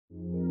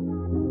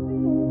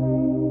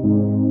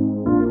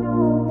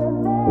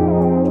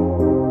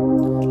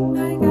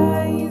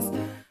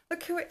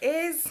it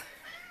is.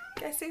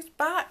 Guess who's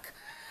back?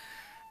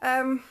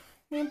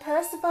 Me and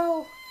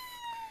Percival,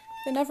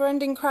 the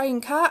never-ending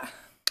crying cat.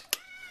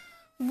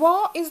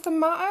 What is the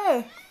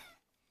matter?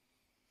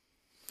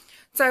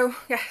 So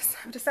yes,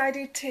 I've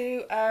decided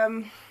to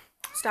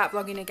start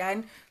vlogging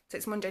again. So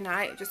it's Monday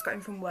night. I've just got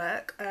in from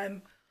work.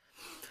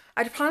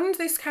 I'd planned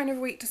this kind of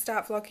week to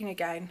start vlogging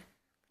again.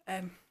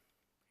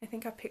 I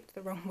think I picked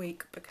the wrong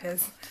week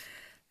because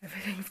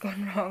everything's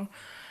gone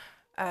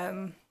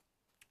wrong.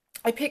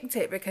 I picked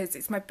it because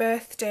it's my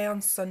birthday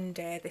on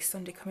Sunday, this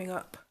Sunday coming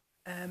up.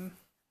 And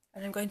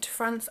I'm going to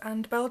France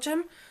and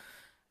Belgium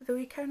for the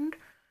weekend.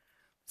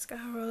 Scar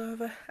all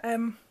over. A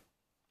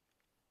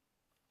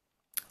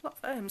lot of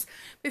firms.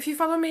 But if you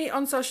follow me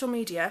on social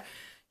media,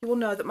 you will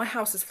know that my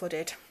house is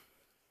flooded.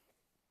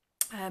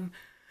 I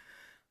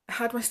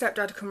had my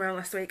stepdad come around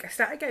last week. I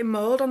started getting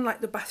mould on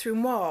like the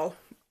bathroom wall.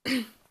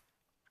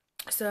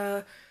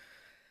 So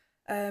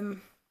I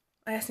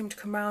asked him to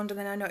come round, and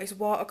then I noticed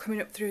water coming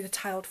up through the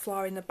tiled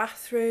floor in the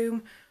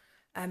bathroom.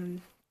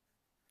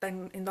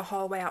 Then in the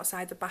hallway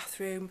outside the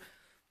bathroom,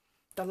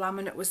 the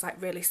laminate was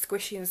like really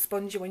squishy and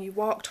spongy when you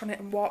walked on it,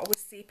 and water was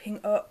seeping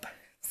up.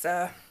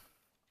 So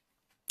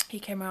he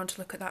came around to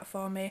look at that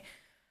for me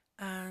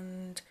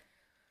and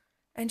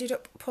ended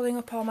up pulling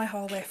up all my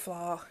hallway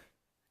floor,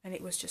 and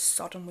it was just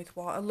sodden with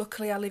water.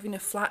 Luckily I live in a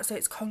flat, so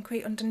it's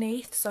concrete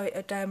underneath, so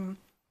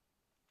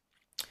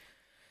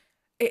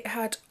it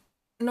had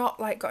not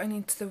like gotten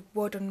into the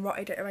wood and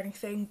rotted it or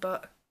anything,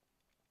 but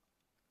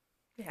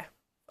yeah,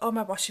 all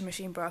my washing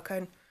machine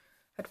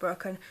had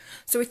broken.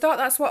 So we thought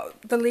that's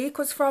what the leak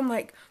was from,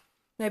 like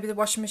maybe the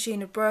washing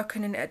machine had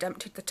broken and it had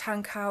emptied the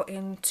tank out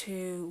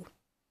into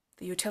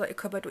the utility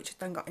cupboard, which had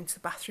then got into the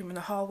bathroom and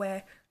the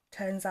hallway.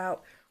 Turns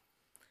out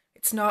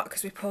it's not,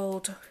 because we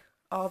pulled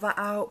all that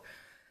out,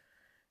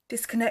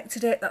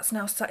 disconnected it. That's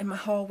now sat in my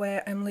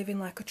hallway. I'm living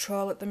like a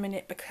troll at the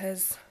minute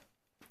because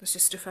there's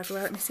just stuff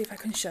everywhere. Let me see if I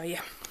can show you.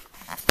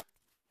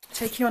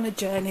 Take you on a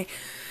journey.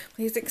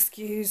 Please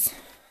excuse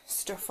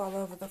stuff all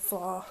over the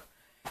floor.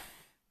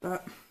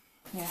 But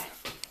yeah,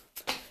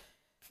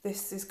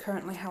 this is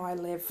currently how I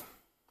live.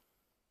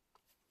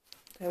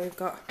 There we've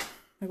got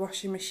my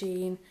washing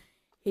machine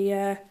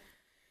here,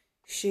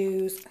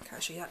 shoes. I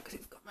can't show you that because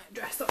it's got my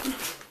address on.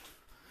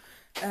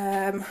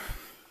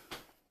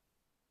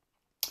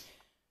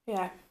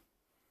 Yeah,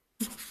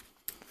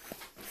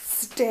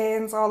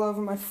 stains all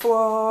over my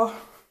floor.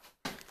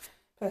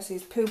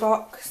 Percy's poo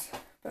box.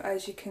 But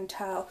as you can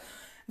tell,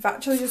 I've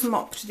actually just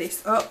mopped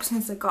this up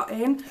since I got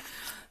in.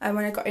 And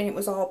when I got in, it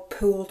was all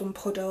pooled and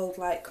puddled.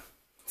 Like,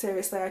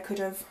 seriously, I could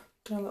have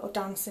done a little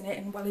dance in it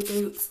in welly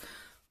boots.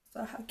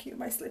 So how cute are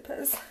my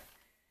slippers.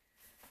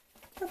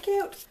 How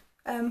cute.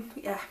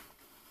 Yeah.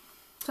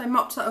 So I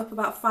mopped that up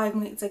about 5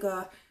 minutes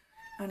ago,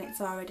 and it's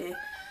already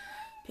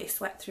piss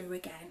wet through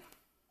again.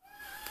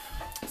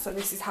 So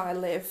this is how I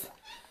live.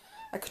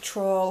 Like a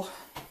troll.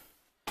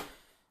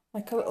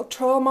 Like a little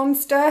troll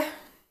monster.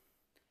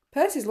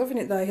 Percy's loving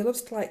it though. He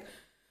loves to like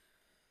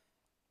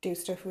do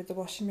stuff with the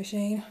washing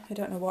machine. I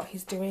don't know what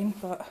he's doing,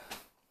 but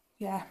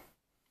yeah.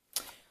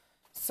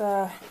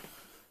 So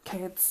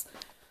kids,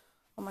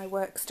 all my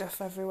work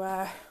stuff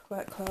everywhere,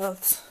 work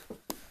clothes.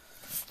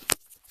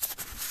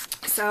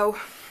 So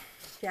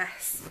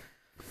yes,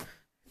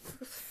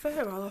 there's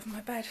fur all over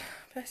my bed.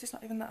 Percy's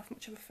not even that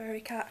much of a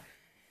furry cat.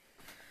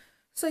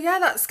 So yeah,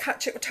 that's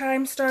catch up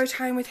time, story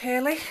time with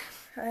Hayley.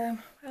 What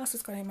else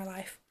has gone in my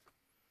life?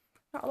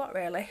 Not a lot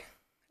really.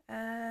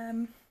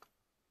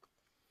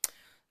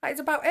 That is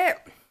about it.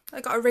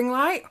 I got a ring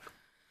light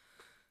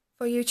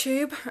for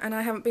YouTube, and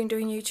I haven't been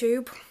doing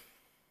YouTube.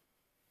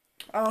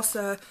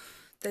 Also,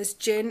 there's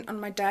gin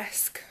on my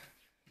desk.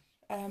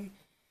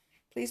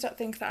 Please don't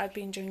think that I've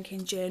been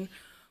drinking gin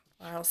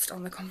whilst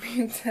on the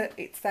computer.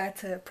 It's there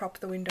to prop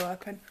the window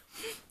open.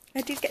 I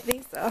did get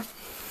these though.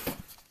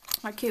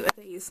 How cute are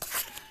these?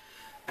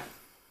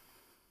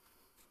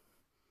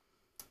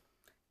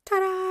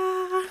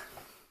 Ta-da!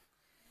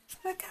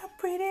 Look how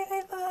pretty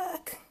they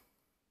look.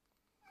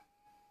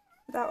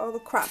 Without all the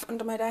crap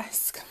under my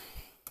desk.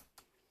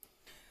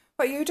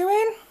 What are you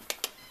doing?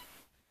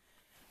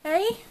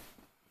 Hey?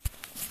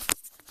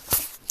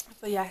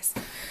 So yes,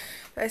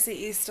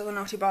 Percy is still a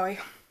naughty boy.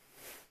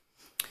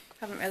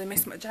 Haven't really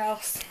missed much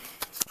else.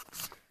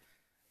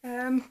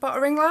 Bought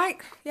a ring light,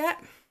 yeah.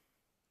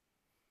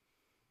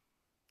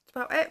 That's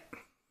about it.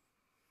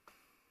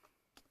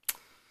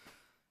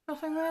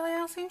 Nothing really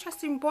else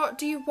interesting. What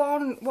do you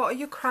want? What are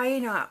you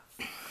crying at?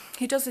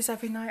 He does this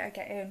every night I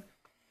get in.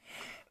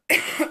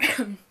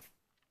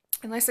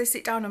 Unless I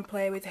sit down and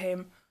play with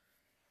him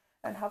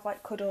and have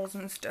like cuddles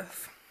and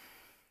stuff,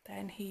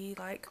 then he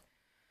like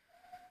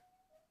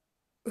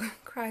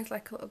cries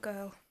like a little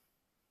girl.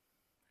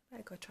 I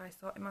better go try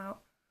sort him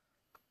out.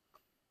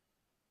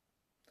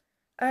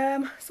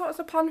 So what's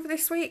the plan for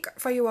this week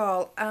for you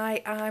all?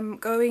 I am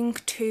going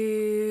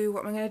to,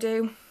 what am I going to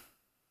do?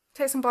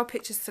 Take some blog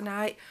pictures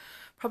tonight.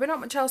 Probably not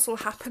much else will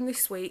happen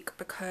this week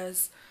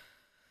because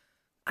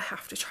I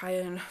have to try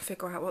and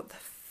figure out what the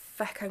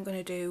feck I'm going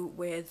to do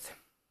with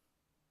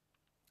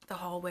the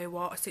hallway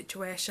water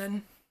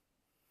situation.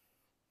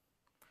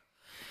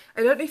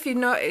 I don't know if you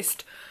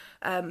noticed,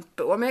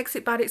 but what makes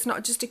it bad, it's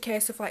not just a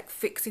case of like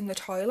fixing the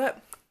toilet.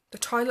 The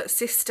toilet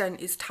cistern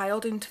is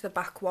tiled into the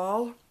back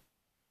wall,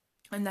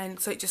 and then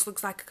so it just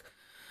looks like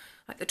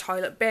the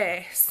toilet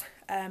base.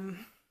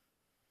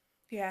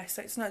 Yeah,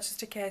 so it's not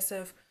just a case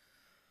of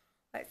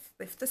let's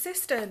lift the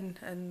cistern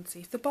and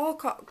see if the ball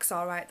cock's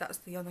alright. That's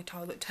the only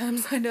toilet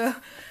terms I know.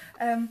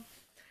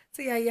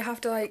 So yeah, you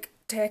have to like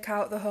take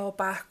out the whole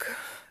back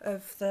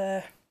of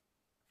the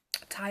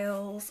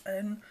tiles,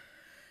 and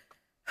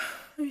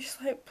I'm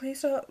just like,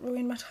 please don't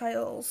ruin my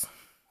tiles.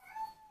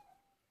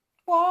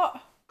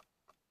 What?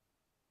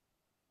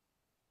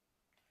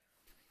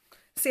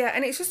 So yeah,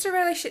 and it's just a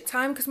really shit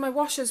time because my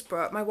washer's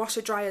broke, my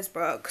washer dryer's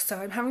broke, so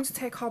I'm having to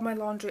take all my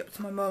laundry up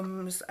to my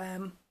mum's.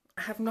 I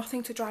have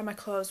nothing to dry my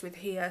clothes with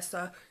here,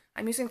 so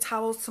I'm using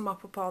towels to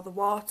mop up all the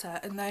water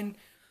and then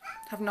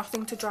have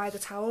nothing to dry the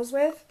towels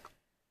with.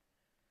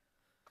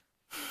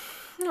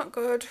 Not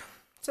good.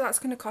 So that's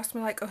going to cost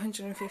me like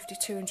 150,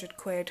 200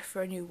 quid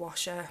for a new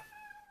washer.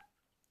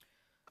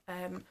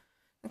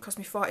 It cost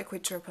me 40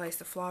 quid to replace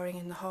the flooring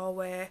in the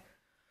hallway.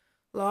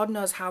 Lord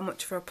knows how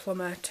much for a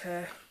plumber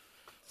to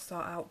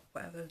sort out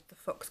whatever the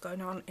fuck's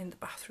going on in the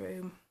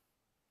bathroom.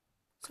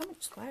 So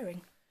much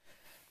swearing.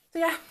 So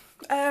yeah,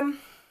 that's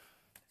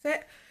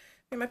it.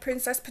 In my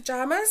princess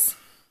pyjamas.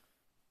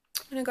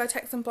 I'm gonna go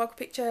take some blog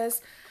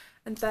pictures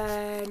and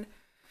then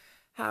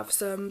have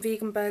some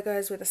vegan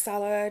burgers with a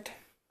salad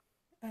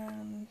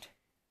and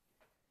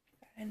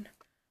then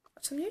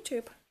watch some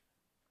YouTube.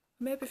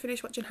 Maybe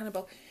finish watching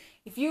Hannibal.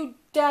 If you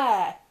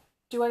dare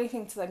do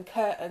anything to them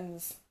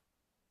curtains,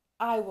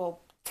 I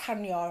will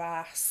tan your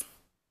ass.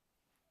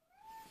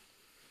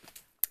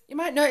 You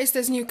might notice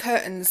there's new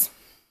curtains.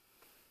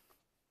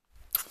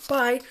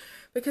 Why?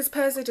 Because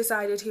Percy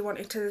decided he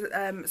wanted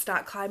to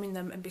start climbing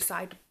them and be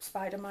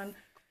Spider-Man.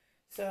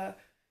 So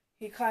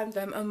he climbed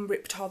them and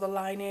ripped all the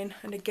lining.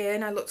 And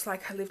again, I looked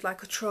like I lived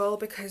like a troll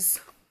because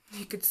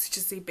you could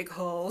just see big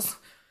holes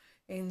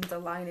in the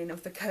lining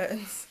of the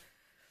curtains.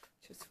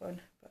 Which was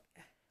fun. But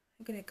yeah,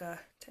 I'm gonna go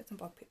take some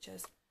blog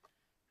pictures.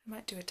 I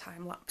might do a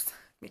time lapse of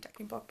me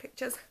taking blog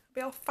pictures. It'll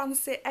be all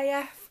fancy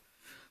AF.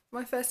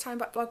 My first time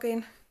back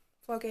vlogging.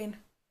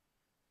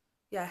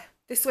 Yeah,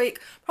 this week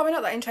probably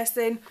not that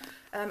interesting.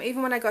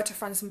 Even when I go to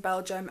France and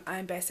Belgium,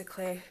 I'm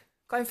basically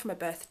going for my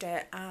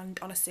birthday and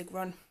on a cig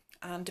run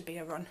and a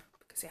beer run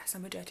because yes,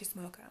 I'm a dirty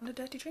smoker and a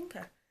dirty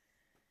drinker.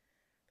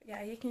 But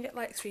yeah, you can get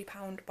like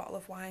 £3 bottle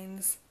of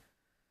wines,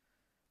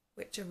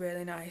 which are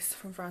really nice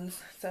from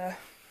France. So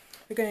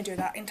we're going to do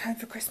that in time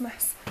for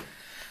Christmas,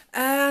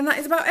 and that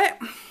is about it.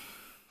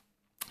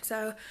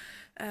 So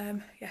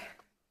yeah.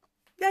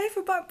 Yay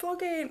for back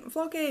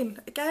vlogging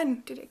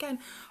again, did it again.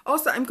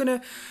 Also, I'm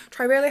gonna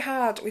try really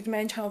hard with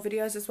main channel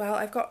videos as well.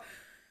 I've got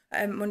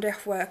Monday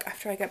off work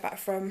after I get back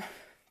from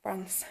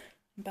France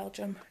and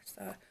Belgium,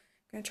 so I'm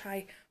gonna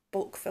try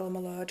bulk film a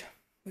load.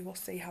 We will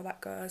see how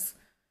that goes.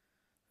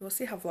 We will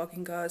see how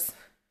vlogging goes.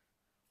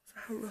 So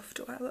how rough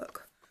do I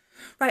look?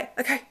 Right,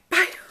 okay,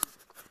 bye.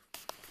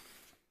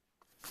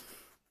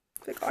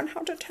 I've forgotten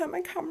how to turn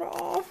my camera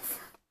off.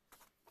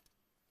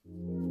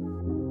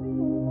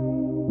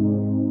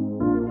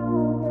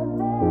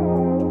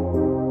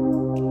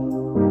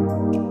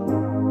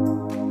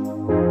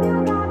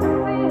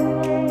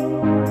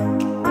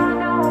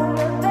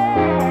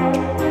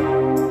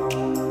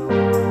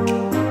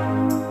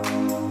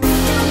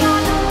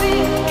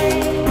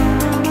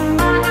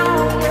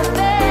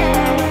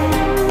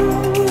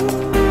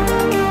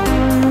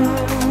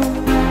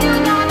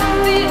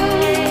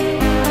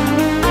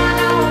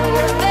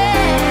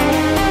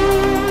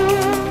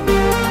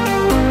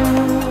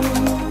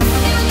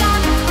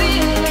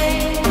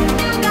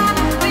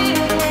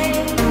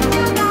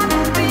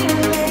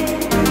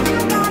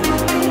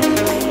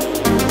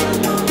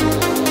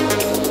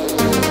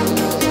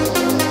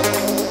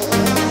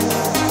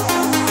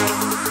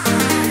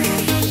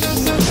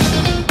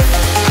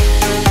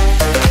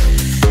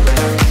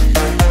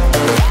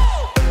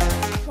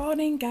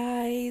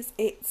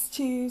 It's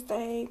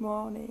Tuesday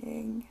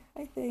morning,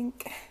 I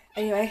think.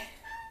 Anyway,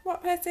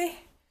 what, Percy?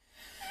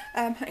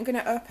 I'm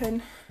gonna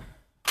open.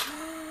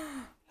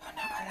 You're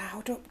not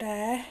allowed up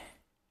there.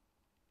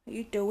 What are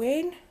you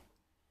doing?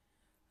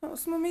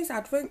 That's Mummy's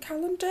advent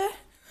calendar.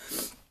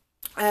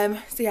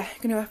 So yeah,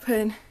 I'm gonna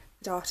open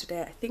the door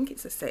today. I think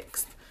it's the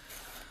 6th.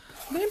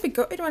 I'm gonna be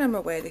gutted when I'm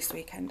away this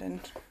weekend and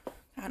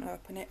can't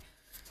open it.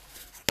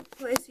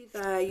 Place you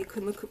there, you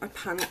can look at my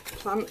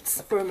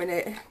plants for a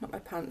minute. Not my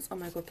pants. Oh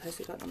my god,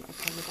 Percy, don't knock my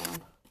camera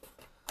down.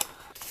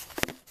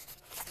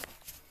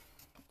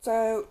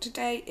 So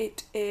today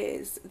it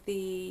is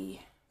the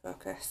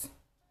Focus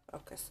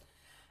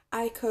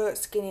Ico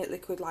Skinny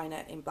Liquid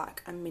Liner in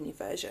black and mini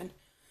version.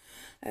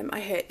 I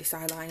hate this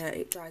eyeliner,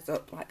 it dries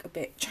up like a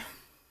bitch.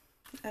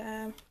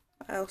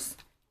 What else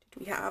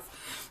did we have?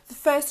 The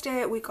first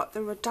day we got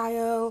the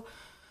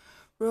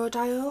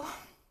Rodial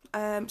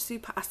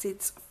Super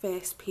Acids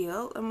face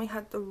peel, and we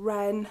had the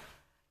Ren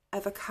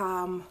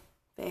Evercalm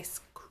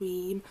face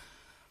cream.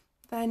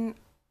 then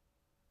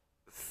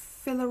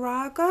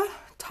Filleraga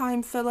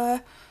Time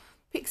Filler,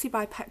 Pixie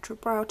by Petra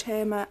Brow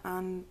Tamer,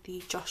 and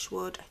the Josh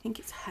Wood, I think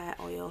it's hair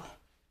oil,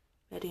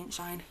 Radiant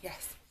Shine,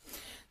 yes.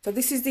 So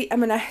this is the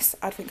M&S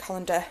advent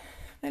calendar.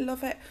 I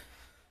love it.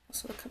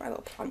 Also look at my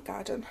little plant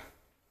garden.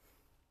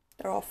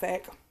 They're all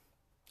fake.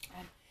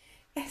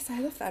 Yes, I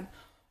love them.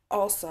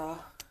 Also,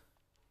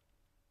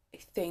 I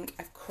think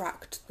I've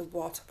cracked the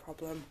water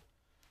problem.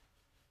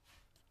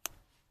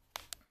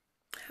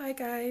 Hi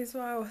guys,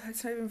 wow,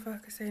 that's not even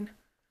focusing.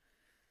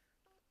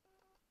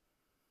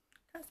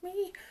 That's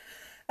me.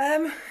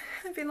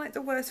 I've been like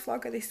the worst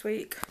vlogger this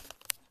week.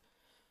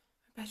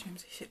 My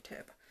bedroom's a shit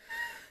tip.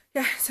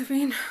 Yeah, so I've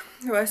been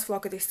the worst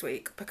vlogger this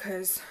week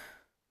because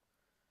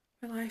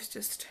my life's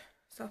just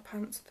so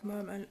pants at the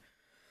moment.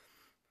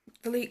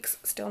 The leak's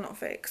still not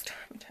fixed.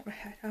 Let me take my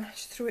hair down. I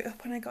just threw it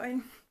up when I got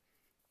in.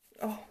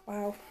 Oh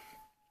wow.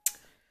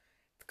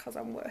 Because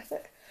I'm worth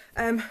it.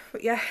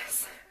 But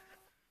yes.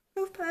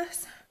 Move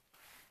purse.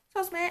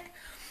 Soz mate.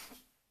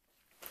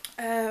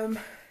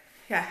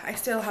 Yeah, I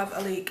still have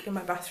a leak in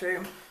my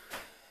bathroom.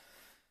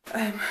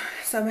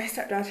 So my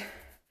stepdad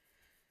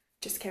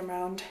just came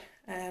round.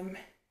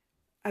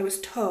 I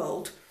was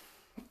told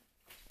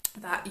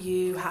that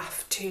you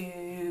have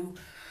to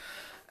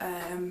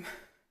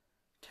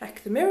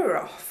take the mirror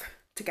off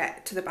to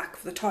get to the back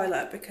of the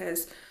toilet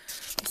because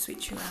I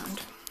switch you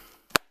around.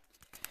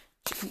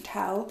 As you can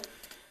tell,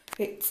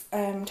 it's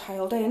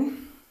tiled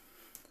in,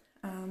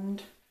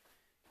 and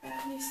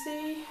can you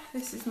see?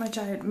 This is my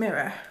giant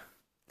mirror.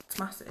 It's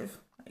massive,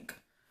 like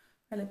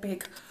really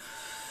big.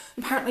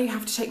 Apparently you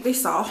have to take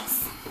this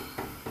off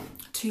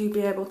to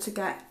be able to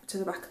get to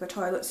the back of the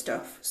toilet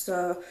stuff.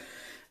 So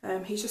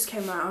he just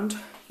came round,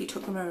 he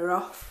took the mirror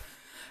off,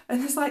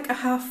 and there's like a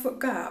half-foot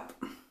gap.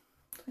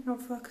 I think I'm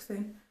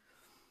focusing.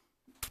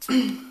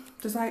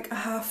 There's like a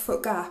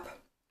half-foot gap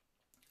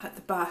at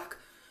the back.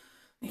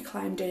 He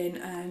climbed in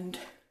and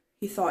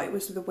he thought it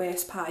was the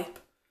waste pipe,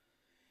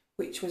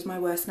 which was my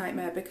worst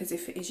nightmare because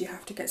if it is, you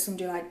have to get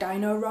somebody like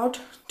Dino Rod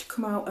to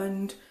come out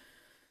and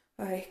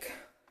like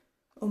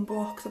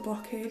unblock the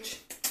blockage.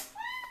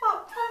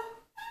 What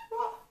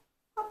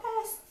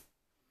purse?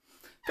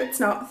 But it's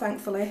not,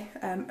 thankfully.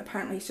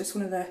 Apparently it's just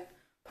one of the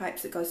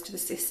pipes that goes to the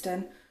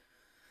cistern.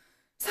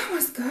 So that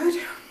was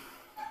good.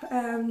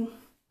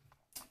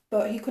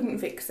 But he couldn't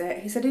fix it.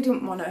 He said he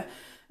didn't want to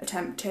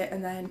attempt it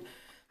and then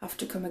have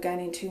to come again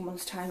in 2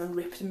 months' time and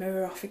rip the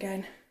mirror off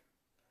again.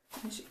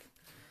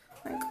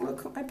 Like,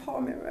 look at my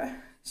poor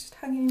mirror. It's just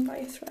hanging by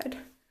a thread.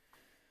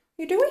 What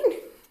are you doing?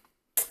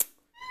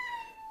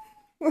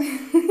 What are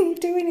you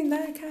doing in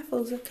there?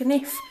 Careful, there's a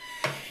kniff.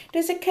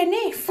 There's a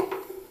kniff.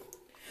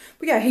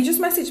 But yeah, he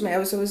just messaged me. I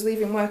was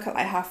leaving work at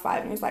like 5:30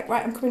 and he was like,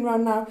 right, I'm coming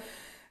round now.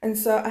 And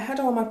so I had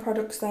all my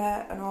products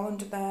there and all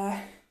under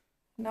there.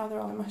 Now they're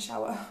all in my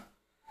shower.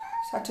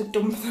 So I had to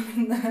dump them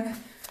in there.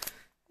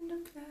 And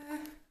up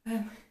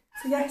there.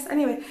 So yes,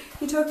 anyway,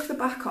 he took the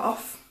back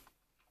off.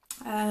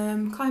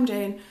 Climbed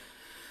in.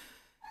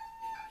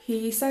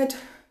 He said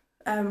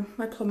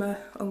my plumber,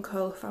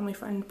 uncle, family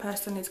friend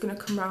person is going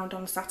to come round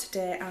on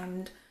Saturday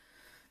and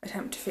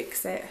attempt to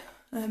fix it.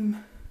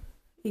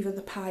 Either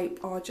the pipe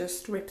or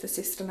just rip the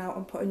cistern out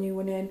and put a new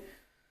one in.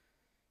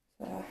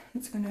 So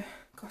it's going to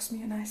cost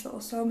me a nice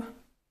little sum.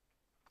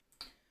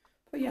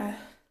 But yeah,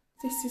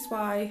 this is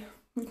why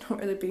I've not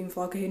really been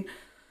vlogging,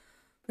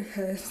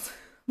 because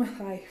my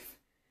life.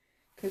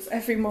 Because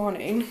every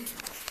morning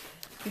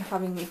I'm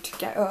having to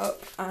get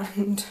up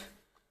and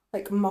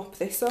like mop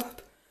this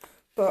up.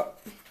 But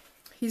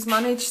he's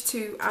managed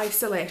to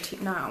isolate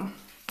it now.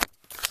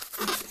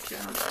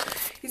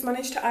 He's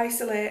managed to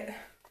isolate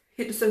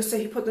it, so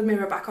he put the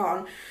mirror back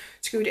on,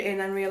 screwed it in,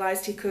 and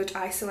realised he could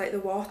isolate the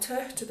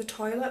water to the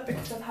toilet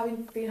because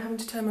I've been having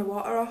to turn my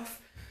water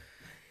off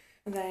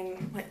and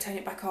then like turn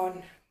it back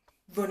on,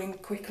 running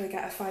quickly,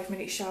 get a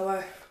 5-minute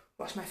shower,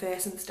 wash my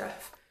face and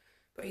stuff.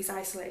 But he's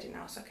isolated it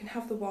now, so I can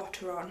have the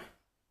water on,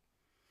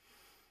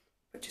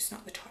 but just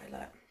not the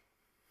toilet.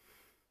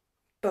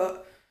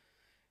 But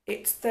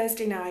it's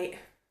Thursday night.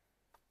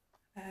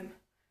 I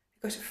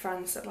go to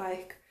France at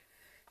like,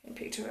 getting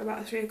picked up at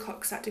about 3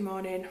 o'clock Saturday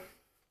morning.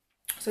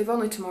 So I've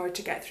only tomorrow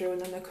to get through,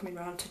 and then they're coming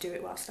round to do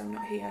it whilst I'm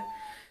not here.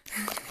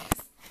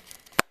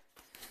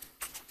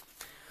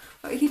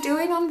 What are you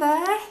doing on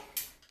there?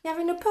 You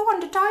having a poo on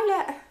the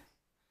toilet?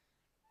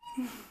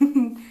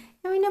 You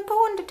having a poo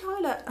on the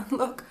toilet?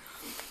 Look,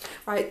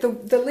 right,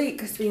 the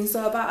leak has been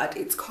so bad,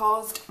 it's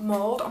caused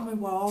mould on my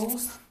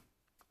walls.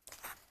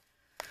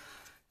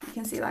 You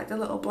can see like the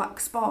little black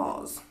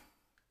spores,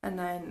 and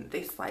then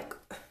this like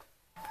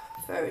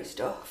furry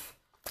stuff.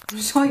 I'm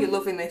sure you're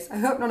loving this. I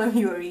hope none of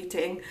you are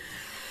eating.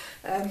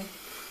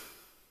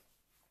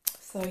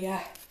 So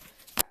yeah,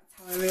 that's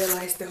how I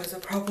realised there was a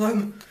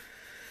problem.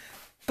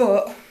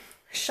 But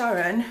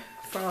Sharon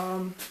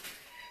from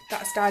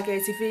That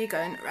Stargazy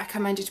Vegan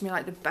recommended me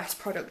like the best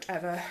product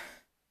ever.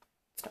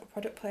 It's not a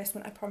product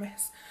placement, I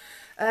promise.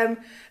 And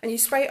you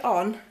spray it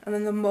on and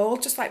then the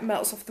mould just like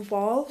melts off the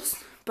walls.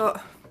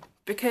 But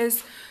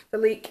because the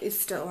leak is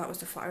still, that was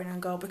the flattering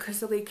angle, because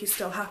the leak is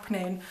still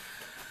happening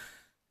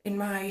in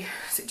my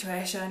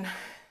situation,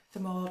 the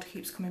mould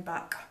keeps coming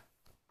back.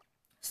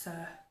 So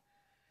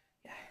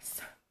yes,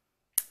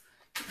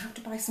 I have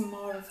to buy some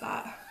more of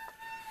that,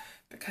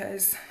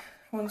 because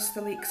once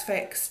the leak's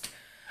fixed,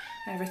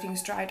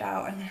 everything's dried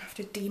out, and I have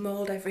to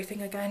demould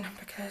everything again,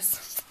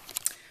 because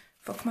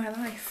fuck my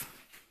life.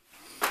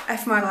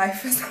 F my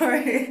life,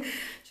 sorry.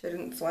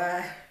 Shouldn't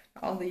swear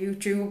on the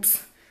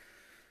YouTubes.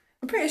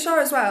 I'm pretty sure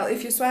as well,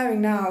 if you're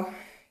swearing now,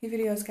 your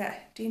videos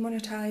get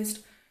demonetised.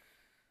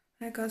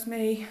 There goes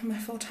me, my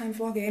full-time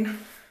vlogging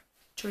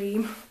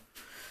dream.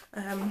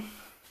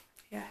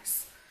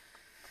 Yes.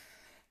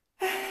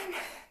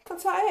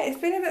 That's about it.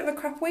 It's been a bit of a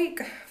crap week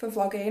for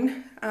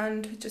vlogging,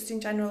 and just in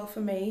general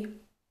for me.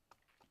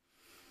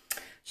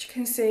 As you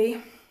can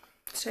see,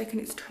 it's taken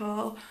its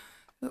toll.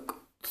 Look,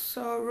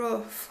 so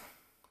rough.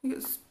 You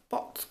get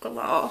spots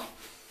galore.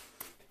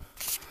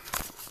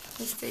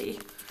 You see,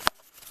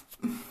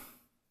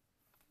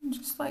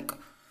 just like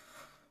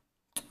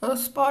a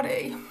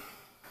spotty.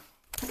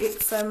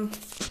 It's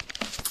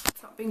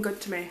not been good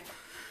to me,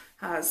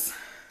 has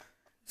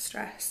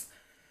stress.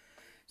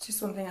 It's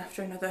just one thing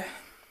after another.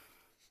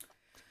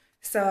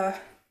 So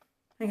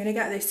I'm gonna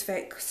get this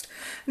fixed,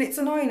 and it's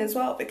annoying as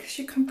well because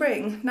you can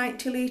bring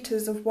 90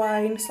 litres of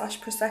wine /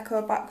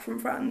 prosecco back from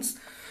France.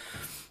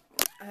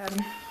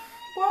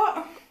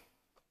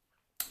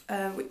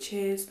 Which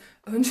is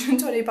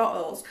 120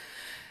 bottles.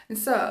 And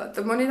so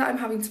the money that I'm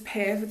having to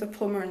pay for the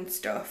plumber and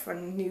stuff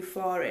and new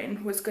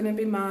flooring was going to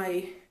be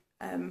my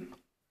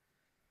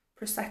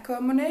prosecco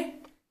money.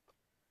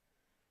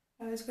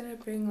 I was going to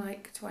bring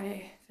like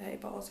 20-30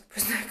 bottles of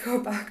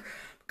prosecco back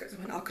because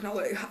I'm an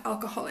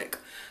alcoholic.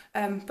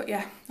 But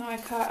yeah, no, I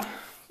can't.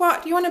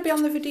 What, do you want to be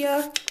on the video?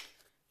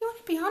 You want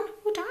to be on?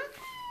 Who that?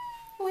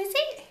 Who is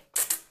it?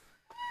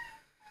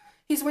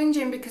 He's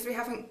whinging because we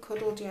haven't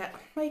cuddled yet.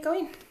 Where are you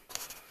going?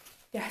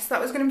 Yes,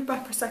 that was going to be my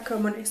prosecco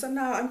money, so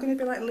now I'm going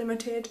to be like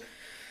limited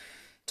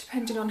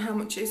depending on how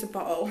much it is a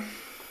bottle.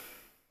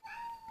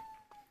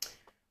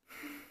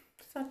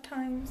 Sad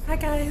times. Hi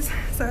guys,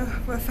 so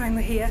we're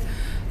finally here.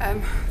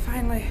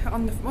 Finally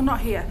on the, well,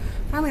 not here,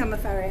 finally on the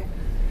ferry.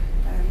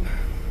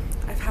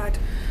 I've had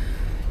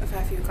a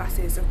fair few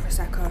glasses of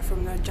prosecco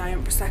from the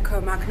giant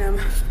prosecco magnum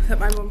that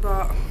my mum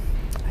bought.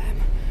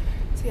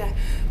 So yeah,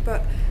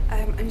 but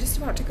I'm just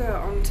about to go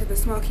onto the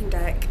smoking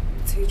deck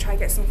to try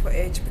get some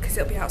footage because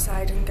it'll be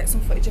outside and get some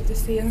footage of the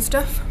sea and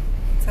stuff.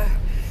 So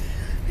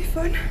it'll be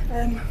fun.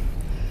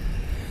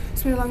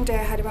 It's been a long day.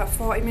 I had about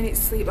 40 minutes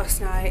sleep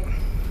last night.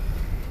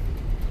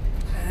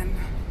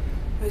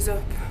 I was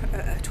up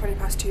at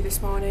 2:20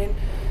 this morning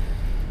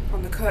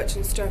on the coach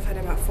and stuff. I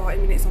had about 40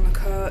 minutes on the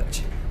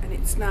coach, and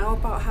it's now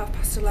about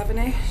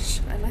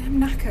 11:30ish, and I am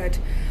knackered.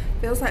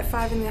 Feels like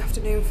 5 in the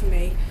afternoon for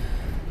me.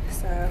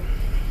 So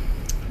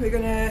we're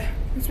gonna,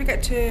 once we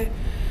get to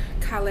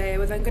Calais,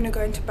 we're then going to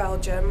go into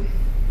Belgium,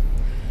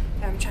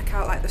 check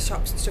out like the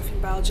shops and stuff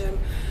in Belgium,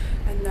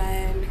 and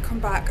then come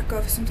back,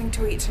 go for something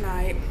to eat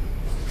tonight,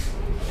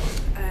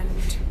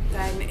 and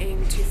then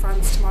into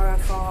France tomorrow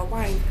for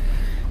wine.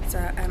 So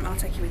I'll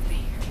take you with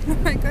me. Oh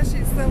my gosh,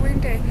 it's so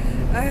windy.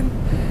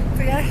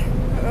 So yeah,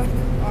 we're up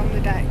on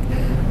the deck,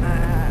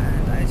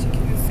 and as you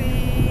can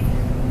see,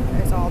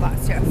 there's all that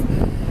stuff.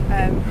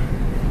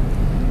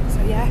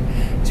 So yeah,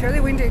 it's really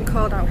windy and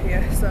cold out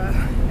here, so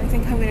I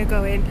think I'm gonna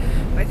go in,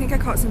 but I think I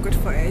caught some good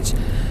footage,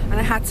 and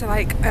I had to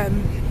like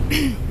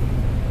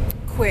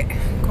quit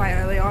quite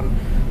early on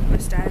the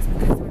stairs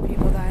because there were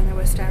people there and they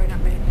were staring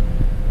at me,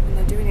 and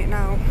they're doing it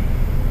now.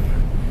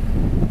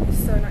 I'm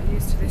so not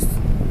used to this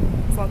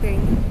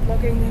vlogging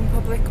in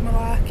public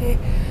malarkey.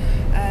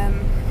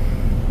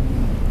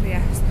 But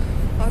yes,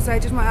 also I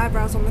did my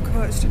eyebrows on the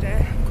coach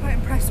today. I'm quite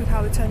impressed with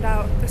how they turned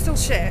out. They're still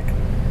shit,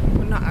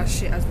 but not as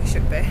shit as they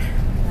should be.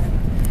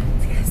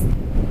 So yes.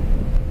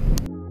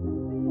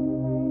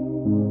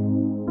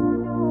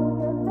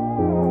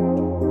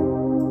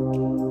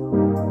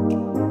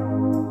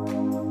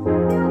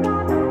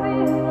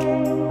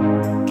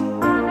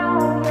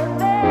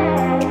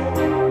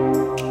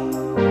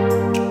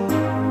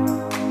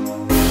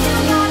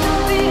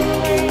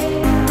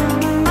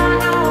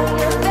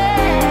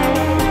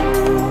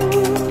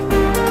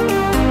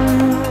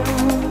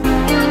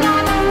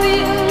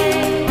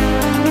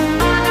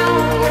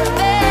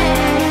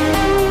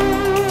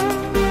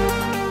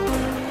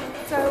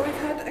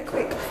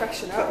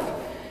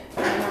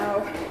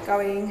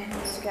 Going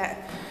to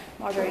get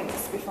more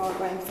drinks before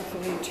going for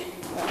food,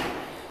 but I'm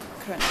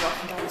currently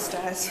walking down the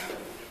stairs.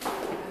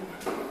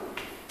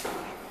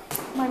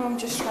 My mum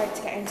just tried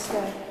to get into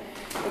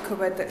the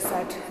cupboard that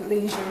said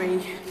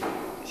lingerie,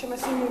 which I'm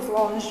assuming is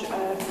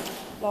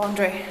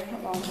laundry,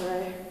 not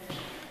lingerie.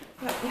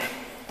 But yeah,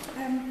 I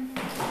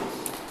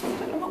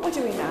don't know what we're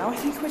doing now. I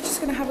think we're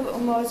just going to have a little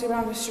mosey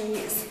around the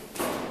streets,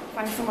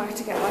 find somewhere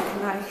to get like a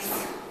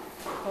nice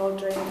cold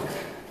drink.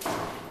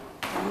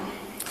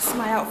 This is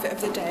my outfit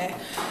of the day.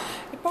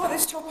 I bought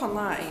this top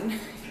online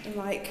in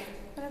like,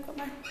 and I've got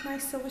my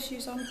nice silver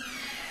shoes on.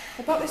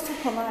 I bought this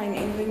top online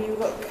in the New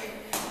Look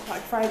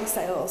like Friday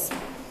sales,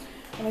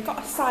 and I got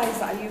a size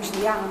that I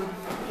usually am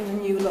in the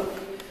New Look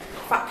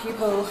fat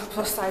people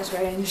plus size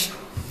range,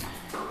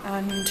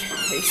 and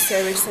it's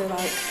seriously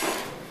like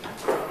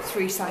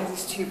 3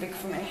 sizes too big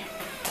for me.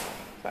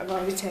 But I've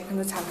already taken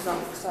the tags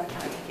off, so I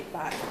can't take it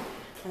back,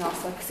 and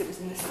also because it was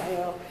in the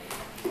sale,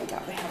 I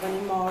doubt they have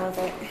any more of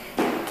it.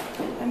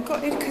 I'm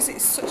gutted because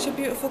it's such a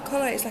beautiful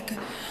colour. It's like a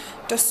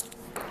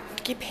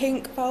dusky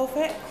pink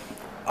velvet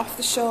off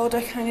the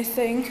shoulder kind of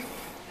thing,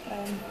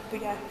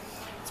 but yeah,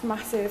 it's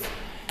massive.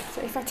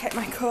 So if I take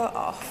my coat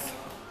off,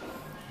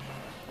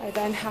 I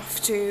then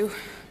have to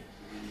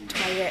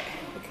tie it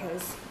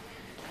because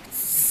it's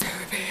so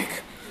big.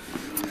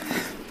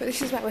 But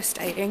this is where we're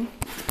staying.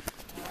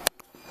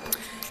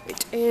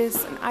 It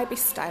is an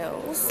Ibis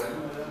Styles,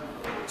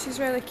 which is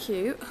really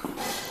cute,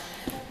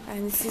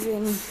 and this is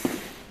in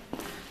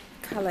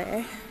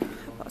Calais.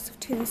 Have lots of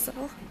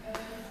tinsel.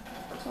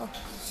 Oh,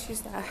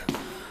 she's there.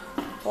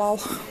 Wow,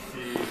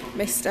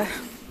 missed her.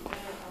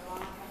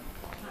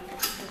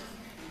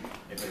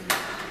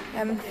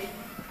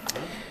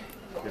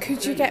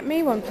 Could you get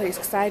me one, please?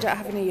 Because I don't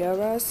have any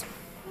euros.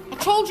 I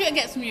told you to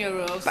get some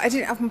euros. But I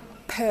didn't have my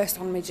purse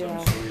on me, do you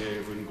know? Sorry, I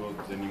haven't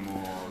got any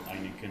more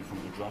Heineken from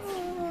the draft.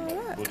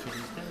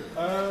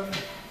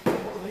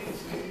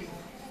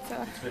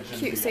 So,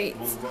 cute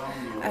seats.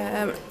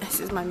 This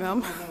is my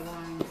mum.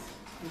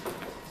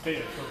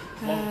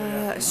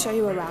 Let's show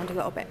you around a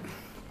little bit.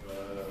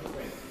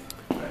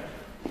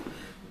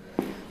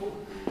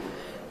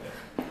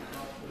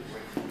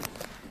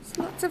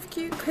 So lots of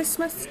cute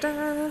Christmas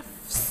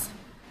stuffs.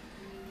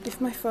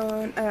 If my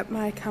phone,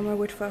 my camera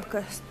would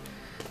focus.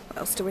 What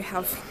else do we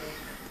have?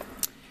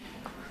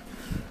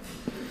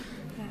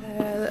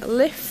 Little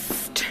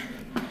lift,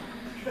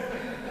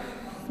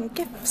 some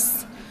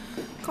gifts,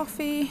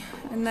 coffee,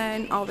 and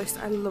then all this.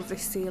 I love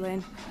this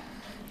ceiling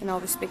and all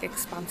this big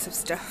expansive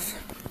stuff.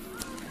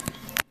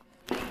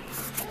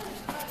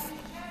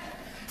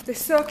 They're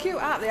so cute,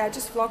 aren't they? I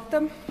just vlogged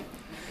them.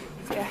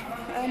 So yeah,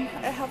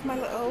 I have my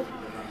little,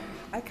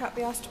 I can't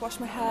be asked to wash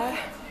my hair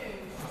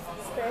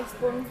space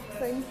bun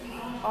thing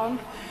on,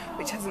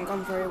 which hasn't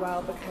gone very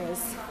well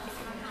because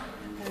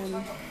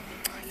I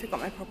forgot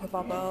my proper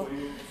bobble,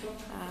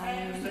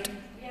 and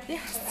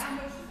yes,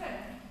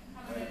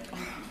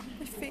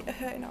 my feet are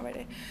hurting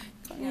already.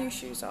 Got new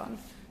shoes on,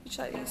 which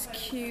are like these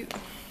cute,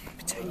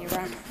 turn you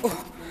around,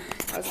 oh,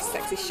 that was a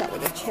sexy shot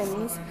with the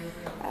chins,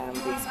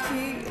 these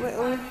cute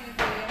little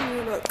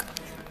New Look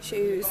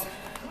shoes,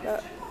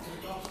 but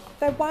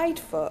they're wide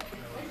foot,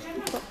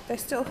 but they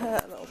still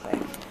hurt a little bit.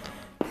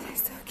 They're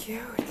so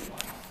cute.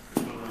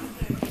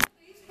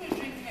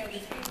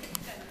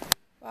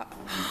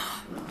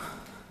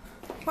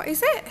 What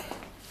is it?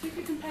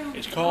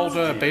 It's called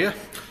beer.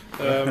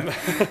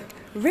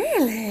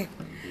 Really?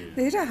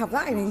 They don't have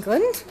that in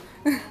England.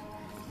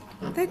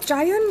 They're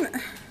giant.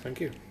 Thank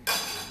you.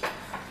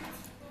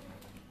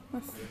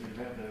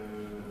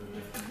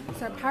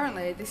 So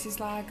apparently this is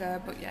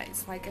lager, but yeah,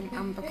 it's like an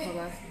amber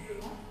colour.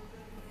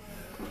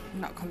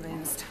 I'm not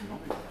convinced.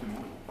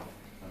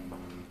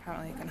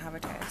 Apparently you can have a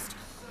taste.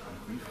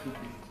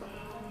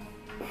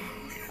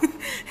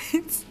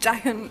 It's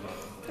giant,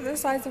 the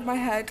size of my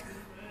head.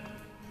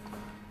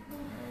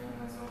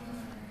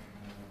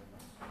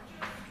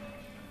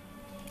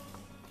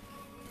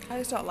 I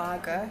just not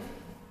lager.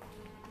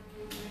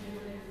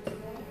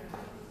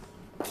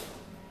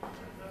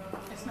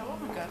 It's not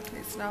lager.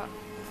 It's not.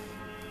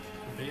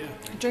 Beer.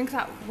 Drink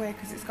that way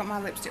because it's got my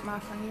lipstick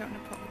mark on. You don't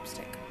want to put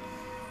lipstick.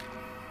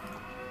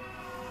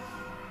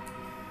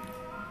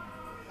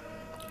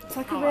 It's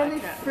like a really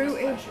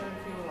fruity. I'm sure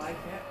if you like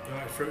it.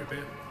 Right, fruity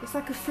beer. It's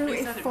like a fruity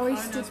It said it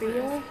foisted was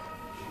beer.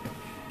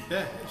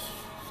 Yeah,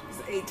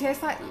 It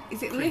tastes like.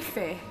 Is it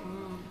Liffey?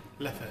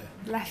 Leffe.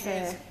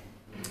 Liffey.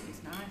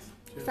 It's nice.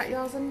 Is that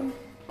yours and?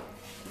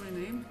 What do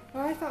you mean?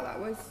 Oh, I thought that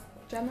was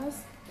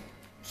Gemma's.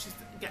 She's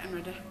getting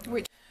ready.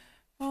 Which?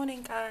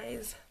 Morning,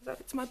 guys. So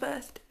it's my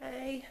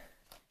birthday.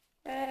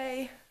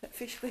 Yay!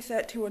 Officially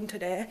 31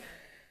 today.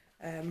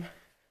 I'm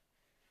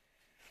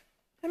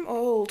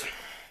old.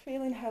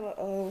 Feeling hella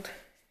old.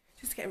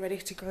 Just getting ready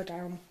to go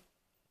down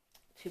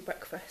to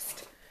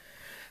breakfast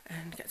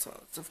and get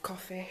lots of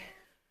coffee.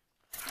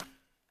 I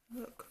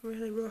look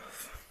really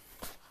rough.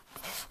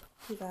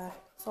 See there,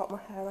 sort my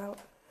hair out.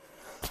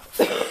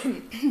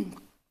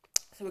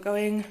 So we're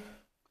going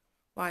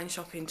wine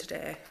shopping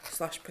today, /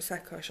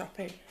 Prosecco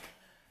shopping.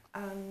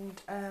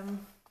 And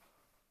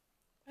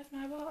where's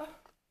my water?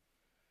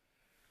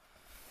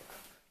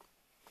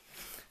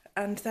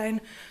 And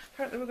then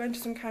apparently we're going to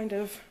some kind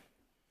of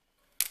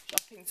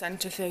shopping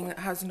centre thing that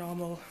has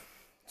normal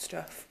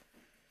stuff.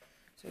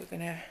 So we're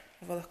gonna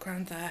have a look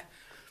around there.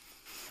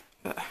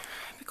 But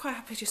I'd be quite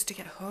happy just to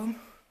get home.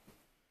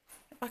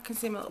 Get back and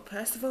see my little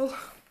Percival.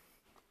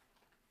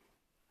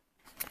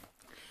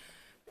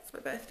 It's my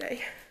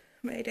birthday.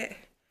 Made it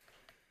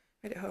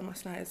home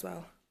last night as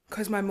well.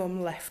 Because my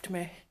mum left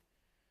me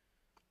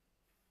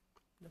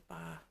the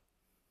bar.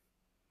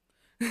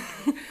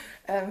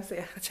 So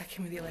yeah, I'll check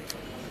in with you later.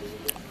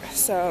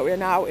 So we're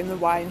now in the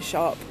wine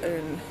shop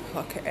and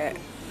look at it.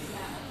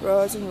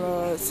 Rows and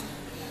rows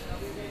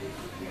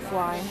of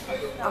wine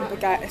and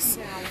baguettes.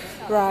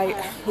 Right,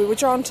 we were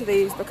drawn to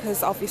these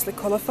because obviously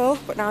colourful,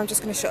 but now I'm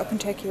just going to shut up and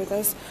take you with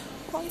us.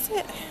 What is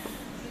it?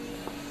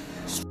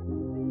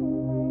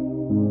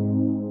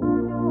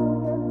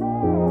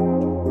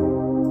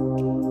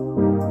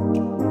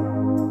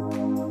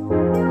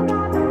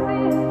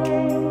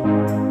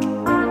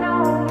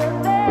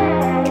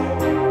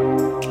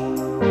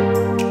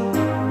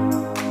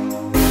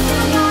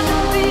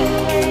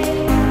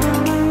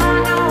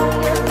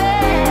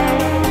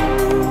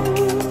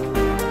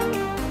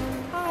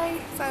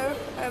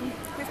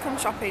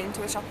 Shopping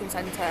to a shopping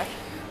centre.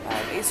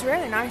 It's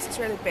really nice, it's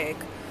really big.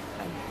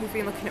 We've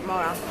been looking at more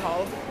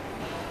alcohol.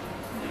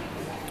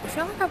 I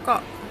feel like I've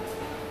got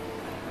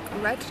a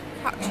red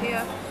patch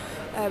here,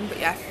 but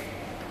yeah.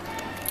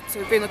 So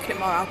we've been looking at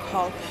more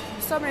alcohol.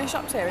 There's so many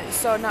shops here and it's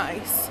so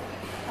nice.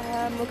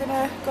 We're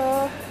gonna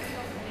go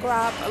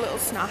grab a little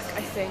snack,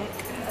 I think,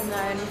 and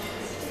then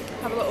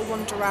have a little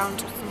wander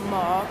around some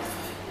more,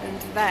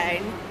 and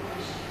then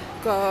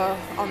go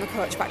on the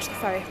coach back to the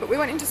ferry. But we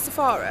went into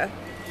Sephora.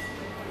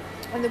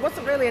 And there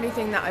wasn't really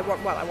anything that I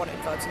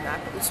wanted loads in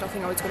there, but there's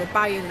nothing I was going to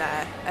buy in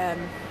there.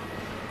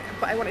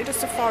 But I wanted a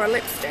Sephora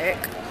lipstick,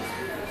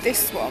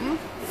 this one,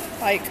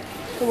 like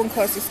the one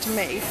closest to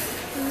me,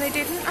 and they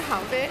didn't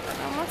have it,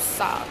 and I was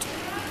sad.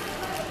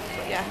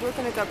 But yeah, we're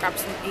going to go grab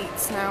some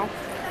eats now,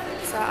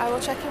 so I will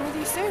check in with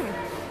you soon,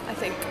 I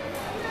think.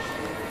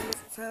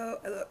 So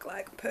I look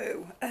like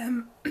poo.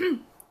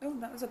 Oh,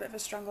 that was a bit of a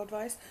strangled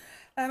voice.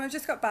 I've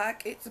just got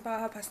back, it's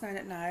about 9:30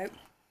 at night.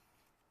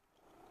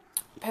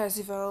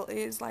 Percival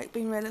is like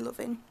been really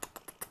loving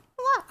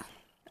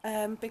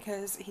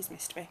because he's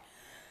missed me.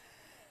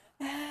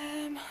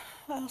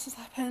 What else has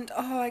happened?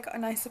 Oh, I got a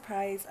nice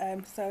surprise.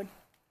 So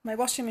my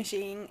washing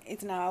machine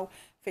is now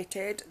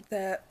fitted.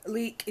 The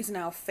leak is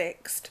now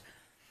fixed.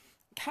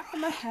 Can't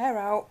get my hair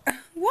out.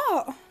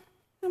 What?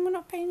 Am I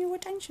not paying you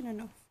attention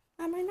enough?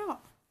 Am I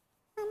not?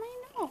 Am I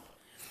not?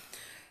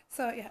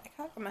 So yeah, I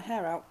can't get my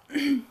hair out.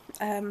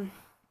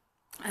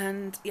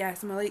 And yeah,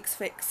 so my leak's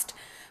fixed.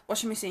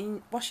 Washing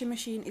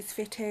machine is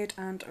fitted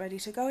and ready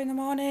to go in the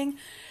morning,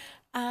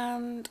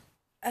 and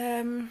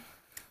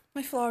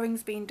my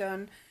flooring's been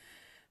done.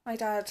 My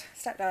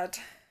stepdad,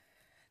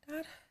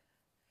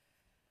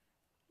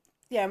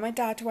 my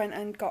dad went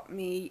and got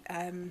me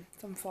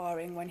some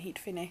flooring when he'd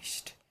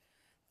finished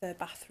the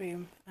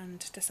bathroom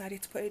and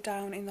decided to put it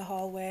down in the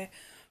hallway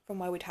from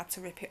where we'd had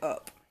to rip it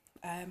up.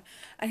 And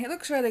it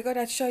looks really good,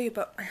 I'd show you,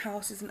 but my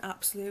house is an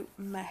absolute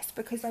mess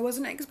because I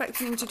wasn't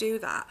expecting him to do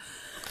that.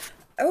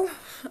 Oh,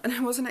 and I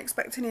wasn't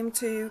expecting him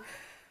to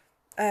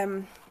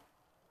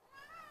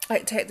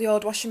like take the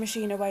old washing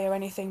machine away or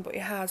anything, but he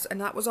has, and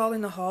that was all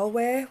in the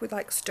hallway with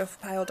like stuff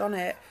piled on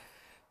it.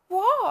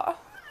 What?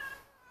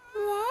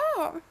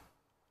 Come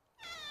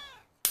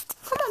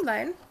on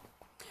then.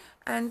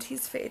 And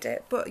he's fitted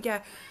it, but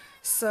yeah,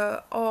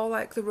 so all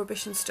like the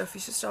rubbish and stuff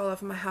is just all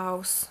over my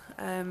house.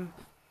 Yeah,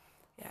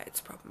 it's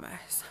a proper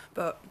mess,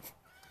 but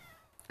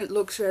it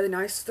looks really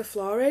nice, the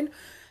flooring.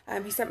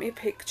 He sent me a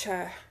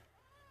picture.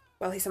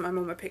 Well, he sent my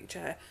mum a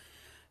picture,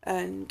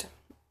 and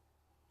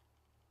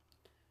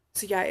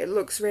so yeah, it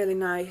looks really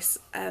nice.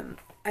 I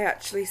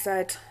actually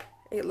said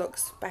it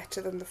looks better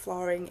than the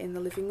flooring in the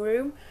living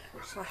room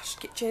 /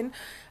 kitchen,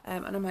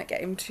 and I might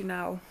get him to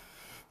now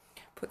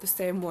put the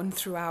same one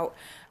throughout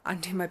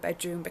and in my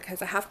bedroom,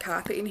 because I have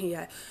carpet in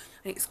here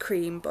and it's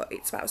cream, but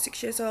it's about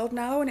 6 years old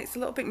now and it's a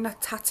little bit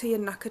tatty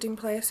and knackered in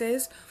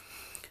places,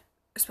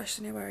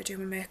 especially near where I do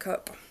my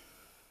makeup.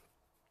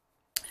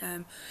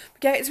 But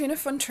yeah, it's been a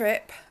fun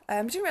trip.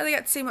 I didn't really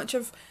get to see much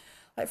of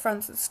like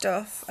France and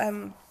stuff.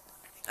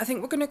 I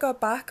think we're going to go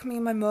back, me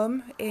and my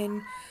mum,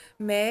 in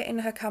May in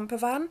her camper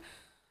van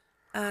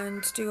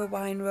and do a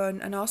wine run,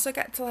 and also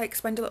get to like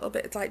spend a little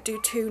bit, like do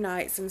 2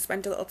 nights and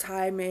spend a little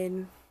time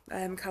in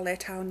Calais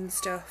town and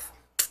stuff.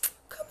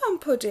 Come on,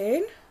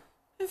 Pudding.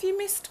 Have you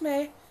missed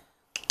me?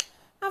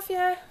 Have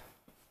you?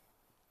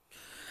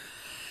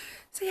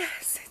 So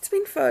yes, it's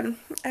been fun.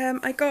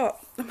 I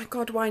got, oh my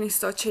god, wine is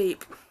so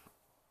cheap.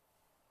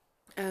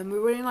 We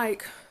were in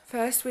like,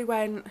 first we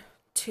went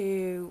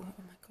to,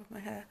 oh my god, my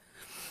hair,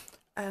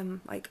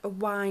 like a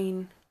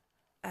wine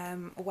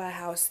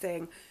warehouse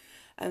thing,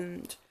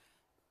 and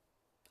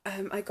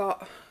I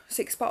got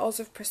 6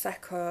 bottles of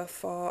Prosecco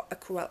for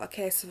a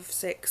case of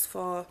 6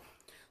 for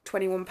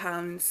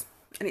 £21,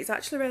 and it's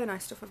actually really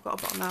nice stuff. I've got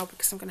a bottle now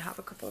because I'm going to have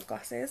a couple of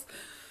glasses.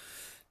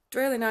 It's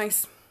really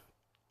nice.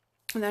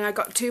 And then I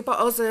got 2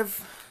 bottles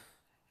of,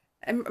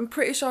 I'm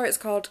pretty sure it's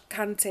called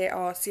Cante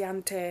or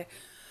Ciante.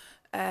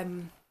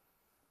 The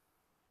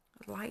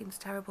lighting's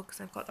terrible because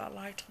I've got that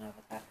light on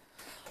over there.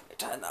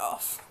 Turn that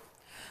off.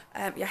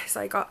 Yes,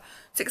 I got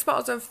 6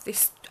 bottles of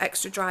this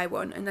extra dry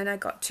one, and then I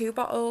got 2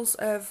 bottles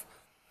of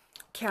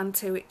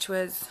Chianti, which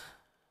was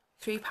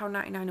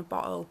 £3.99 a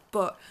bottle,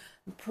 but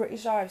I'm pretty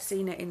sure I've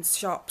seen it in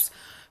shops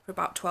for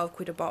about 12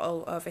 quid a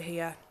bottle over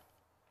here.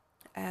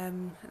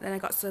 Then I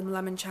got some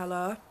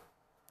limoncello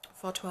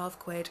for 12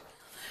 quid,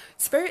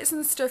 spirits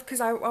and stuff,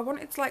 because I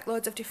wanted like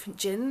loads of different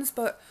gins,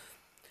 but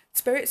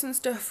spirits and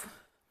stuff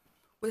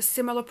was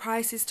similar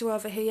prices to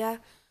over here.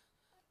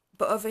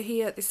 But over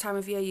here at this time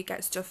of year you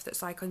get stuff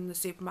that's like on the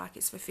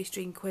supermarkets for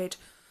 15 quid,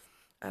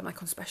 like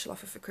on special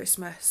offer for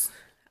Christmas,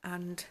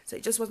 and so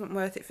it just wasn't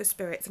worth it for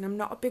spirits. And I'm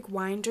not a big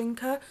wine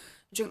drinker,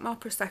 I drink more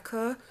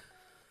Prosecco,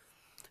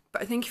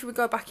 but I think if we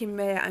go back in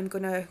May I'm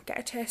gonna get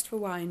a taste for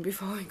wine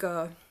before we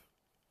go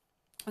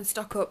and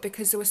stock up,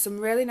 because there were some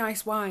really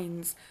nice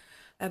wines.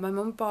 My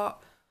mum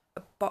bought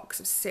a box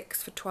of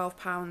 6 for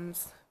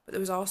 £12, but there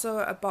was also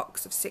a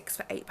box of 6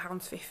 for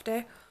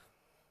 £8.50,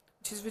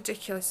 which is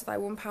ridiculous. It's like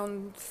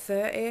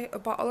 £1.30 a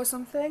bottle or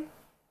something.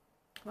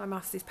 My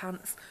maths is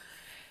pants.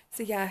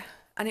 So yeah,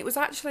 and it was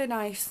actually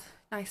nice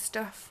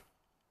stuff.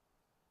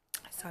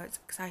 So it's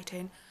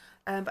exciting.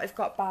 But I've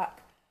got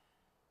back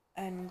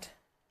and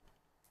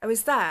I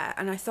was there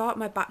and I thought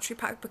my battery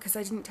pack, because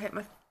I didn't take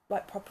my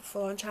like proper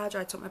phone charger,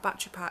 I took my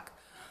battery pack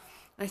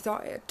and I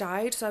thought it had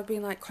died, so I've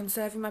been like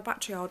conserving my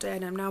battery all day,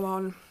 and I'm now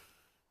on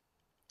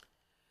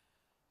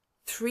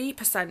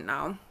 3%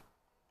 now,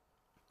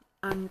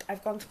 and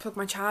I've gone to plug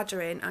my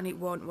charger in and it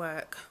won't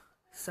work.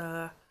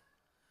 So,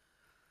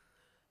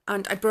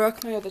 and I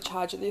broke my other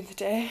charger the other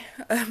day.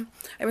 I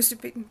must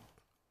have been,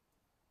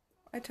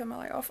 I turned my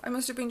light off. I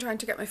must have been trying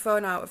to get my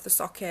phone out of the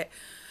socket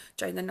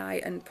during the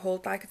night and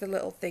pulled like the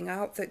little thing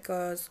out that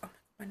goes, oh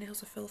my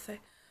nails are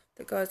filthy,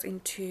 that goes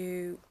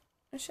into,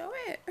 I'll show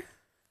it,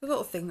 the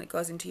little thing that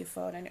goes into your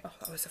phone. And oh,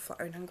 that was a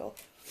flattering angle.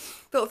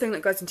 The little thing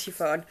that goes into your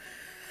phone.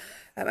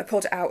 I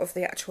pulled it out of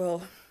the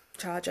actual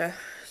charger,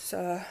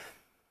 so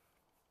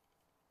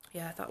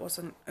yeah, that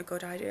wasn't a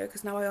good idea,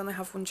 because now I only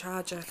have one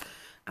charger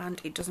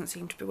and it doesn't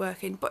seem to be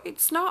working. But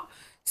it's not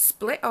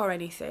split or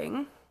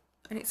anything,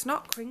 and it's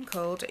not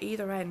crinkled at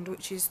either end,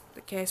 which is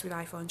the case with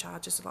iPhone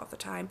chargers a lot of the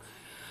time,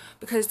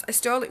 because I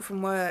stole it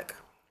from work,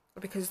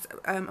 because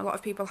a lot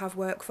of people have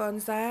work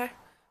phones there,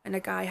 and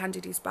a guy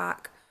handed his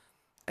back,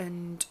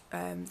 and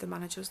the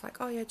manager was like,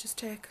 oh yeah, just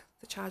take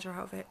the charger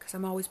out of it, because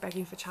I'm always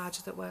begging for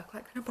chargers at work,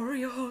 like, can I borrow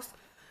yours?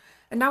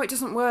 And now it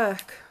doesn't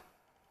work.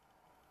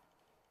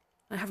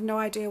 I have no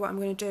idea what I'm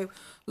going to do.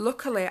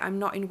 Luckily I'm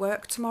not in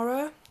work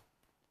tomorrow,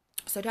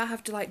 so I don't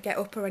have to like get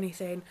up or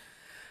anything,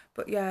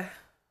 but yeah,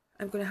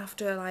 I'm going to have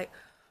to like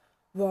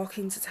walk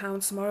into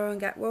town tomorrow and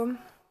get one,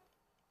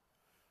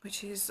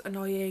 which is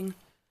annoying,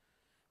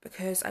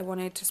 because I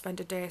wanted to spend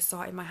a day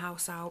sorting my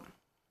house out,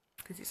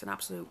 because it's an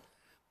absolute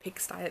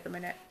pigsty at the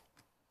minute.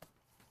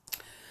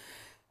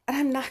 And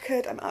I'm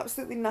knackered, I'm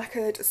absolutely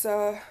knackered.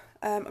 So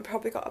I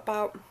probably got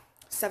about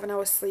 7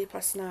 hours sleep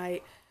last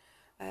night.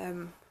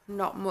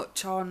 Not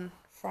much on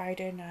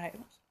Friday night.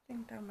 What's the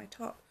thing down my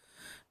top?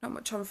 Not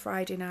much on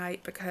Friday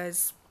night,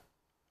 because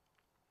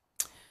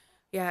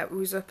yeah, we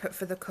was up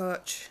for the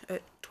coach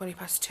at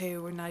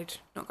 2:20 and I'd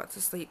not got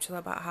to sleep till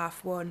about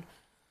 1:30,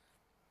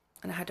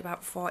 and I had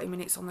about 40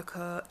 minutes on the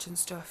coach and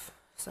stuff.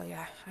 So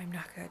yeah, I'm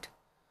knackered.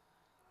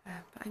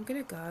 But I'm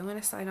gonna go. I'm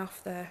gonna sign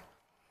off the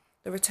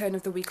return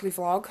of the weekly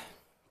vlog.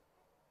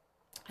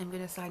 I'm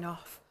gonna sign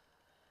off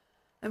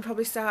and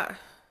probably start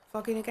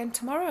vlogging again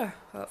tomorrow,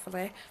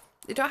 hopefully.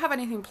 I don't have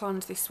anything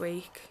planned this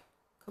week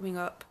coming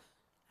up,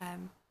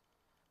 but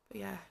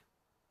yeah,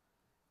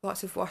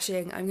 lots of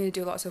washing. I'm gonna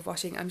do lots of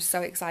washing. I'm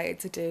so excited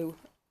to do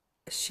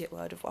a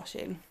shitload of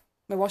washing.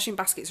 My washing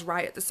basket's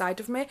right at the side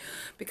of me,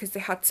 because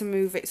they had to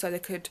move it so they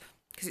could,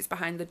 because it's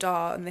behind the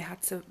door, and they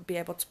had to be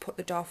able to put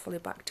the door fully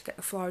back to get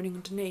the flooring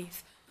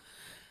underneath.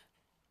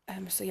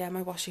 So yeah,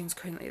 my washing's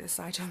currently at the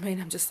side of me,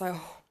 and I'm just like,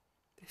 oh,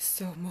 there's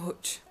so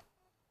much.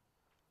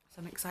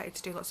 So I'm excited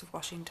to do lots of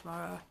washing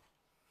tomorrow.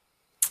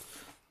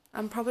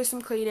 And probably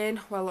some cleaning,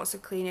 well, lots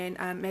of cleaning,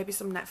 and maybe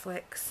some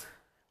Netflix,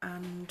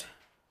 and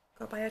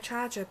go buy a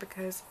charger,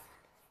 because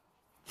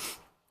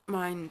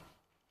mine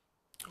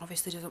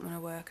obviously doesn't want to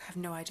work. I have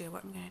no idea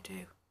what I'm going to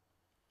do.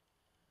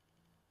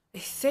 I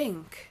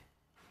think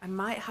I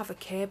might have a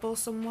cable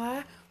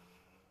somewhere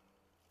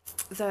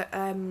that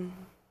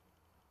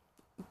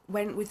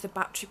went with the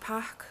battery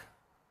pack.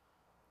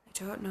 I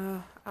don't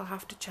know, I'll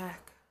have to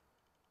check.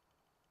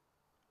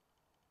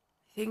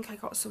 I think I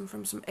got some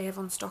from some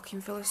Avon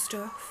stocking filler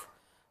stuff.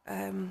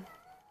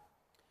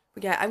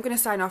 But yeah, I'm going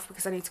to sign off,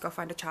 because I need to go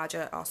find a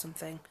charger or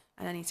something,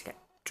 and I need to get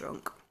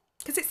drunk,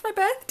 because it's my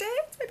birthday.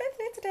 It's my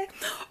birthday today.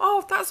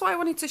 Oh, that's what I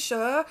wanted to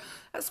show.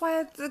 That's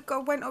why I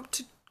went up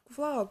to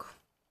vlog.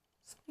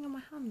 Something on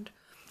my hand.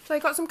 So I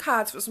got some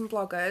cards for some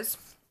bloggers.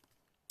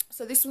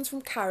 So this one's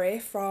from Carrie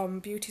from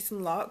Beauties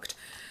Unlocked,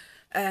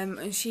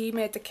 and she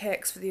made the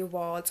cakes for the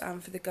awards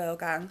and for the girl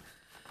gang.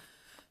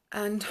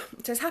 And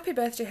it says, happy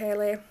birthday,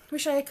 Hayley.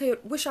 Wish I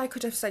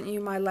could have sent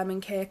you my lemon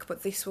cake,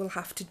 but this will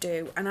have to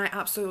do. And I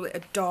absolutely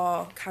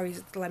adore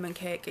Carrie's lemon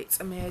cake. It's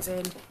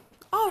amazing.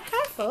 Oh,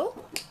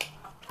 careful.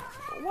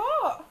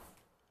 What?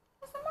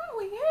 What's the matter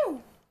with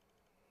you?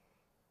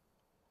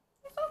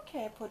 It's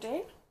okay,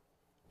 Pudding.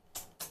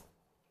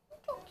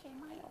 It's okay,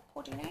 my little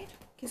pudding head.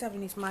 He's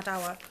having his mad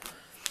hour.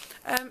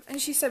 And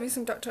she sent me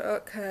some Dr.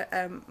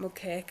 Oetker mug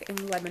cake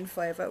in lemon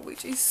flavour,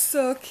 which is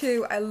so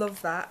cute. I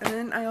love that. And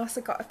then I also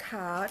got a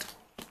card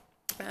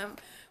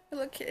with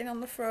a kitten on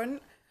the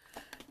front.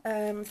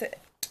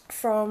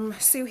 From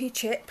Suhi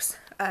Chips.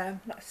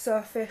 That's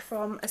Sophie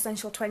from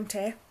Essential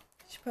 20.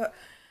 She put,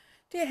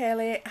 "Dear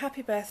Hayley,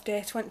 happy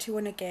birthday,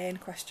 21 again,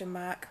 question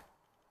mark.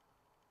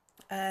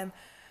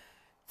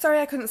 Sorry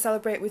I couldn't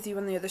celebrate with you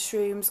on the other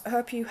shrooms. I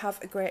hope you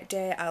have a great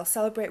day. I'll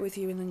celebrate with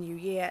you in the new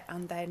year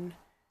and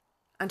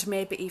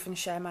maybe even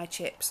share my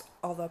chips,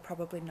 although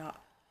probably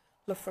not.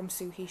 Love from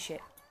Suhi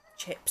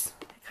Chips."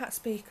 I can't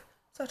speak,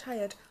 so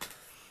tired.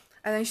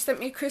 And then she sent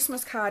me a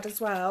Christmas card as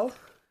well,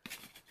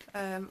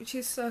 which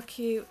is so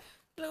cute.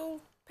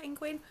 Little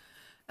penguin.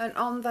 And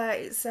on there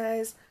it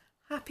says,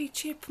 "Happy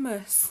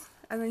Chipmas."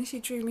 And then she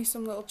drew me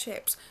some little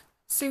chips.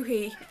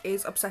 Suhi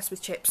is obsessed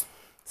with chips,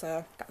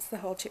 so that's the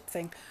whole chip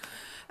thing.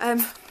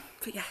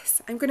 But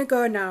yes, I'm gonna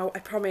go now, I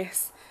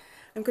promise.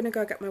 I'm gonna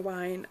go get my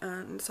wine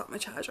and sort my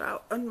charger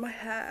out and my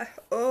hair.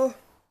 Oh,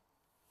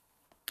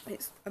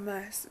 it's a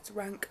mess, it's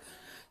rank.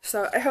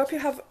 So I hope you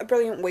have a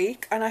brilliant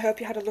week, and I hope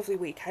you had a lovely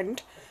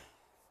weekend.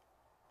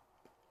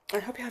 I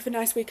hope you have a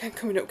nice weekend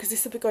coming up, because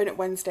this will be going up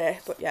Wednesday.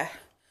 But yeah,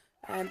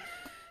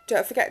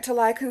 don't forget to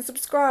like and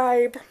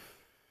subscribe.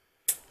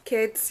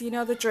 Kids, you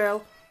know the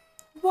drill.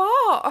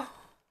 What?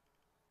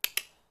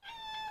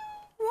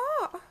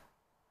 What?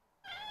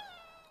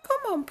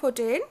 Come on,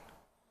 Pudding.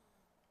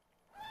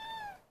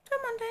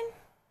 Come on then.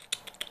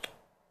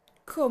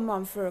 Come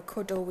on for a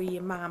cuddle with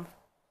your mum.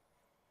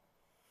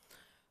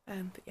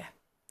 But yeah,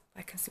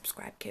 like and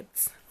subscribe,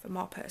 kids, for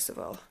more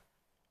Percival.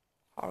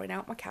 Whoring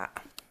out my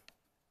cat.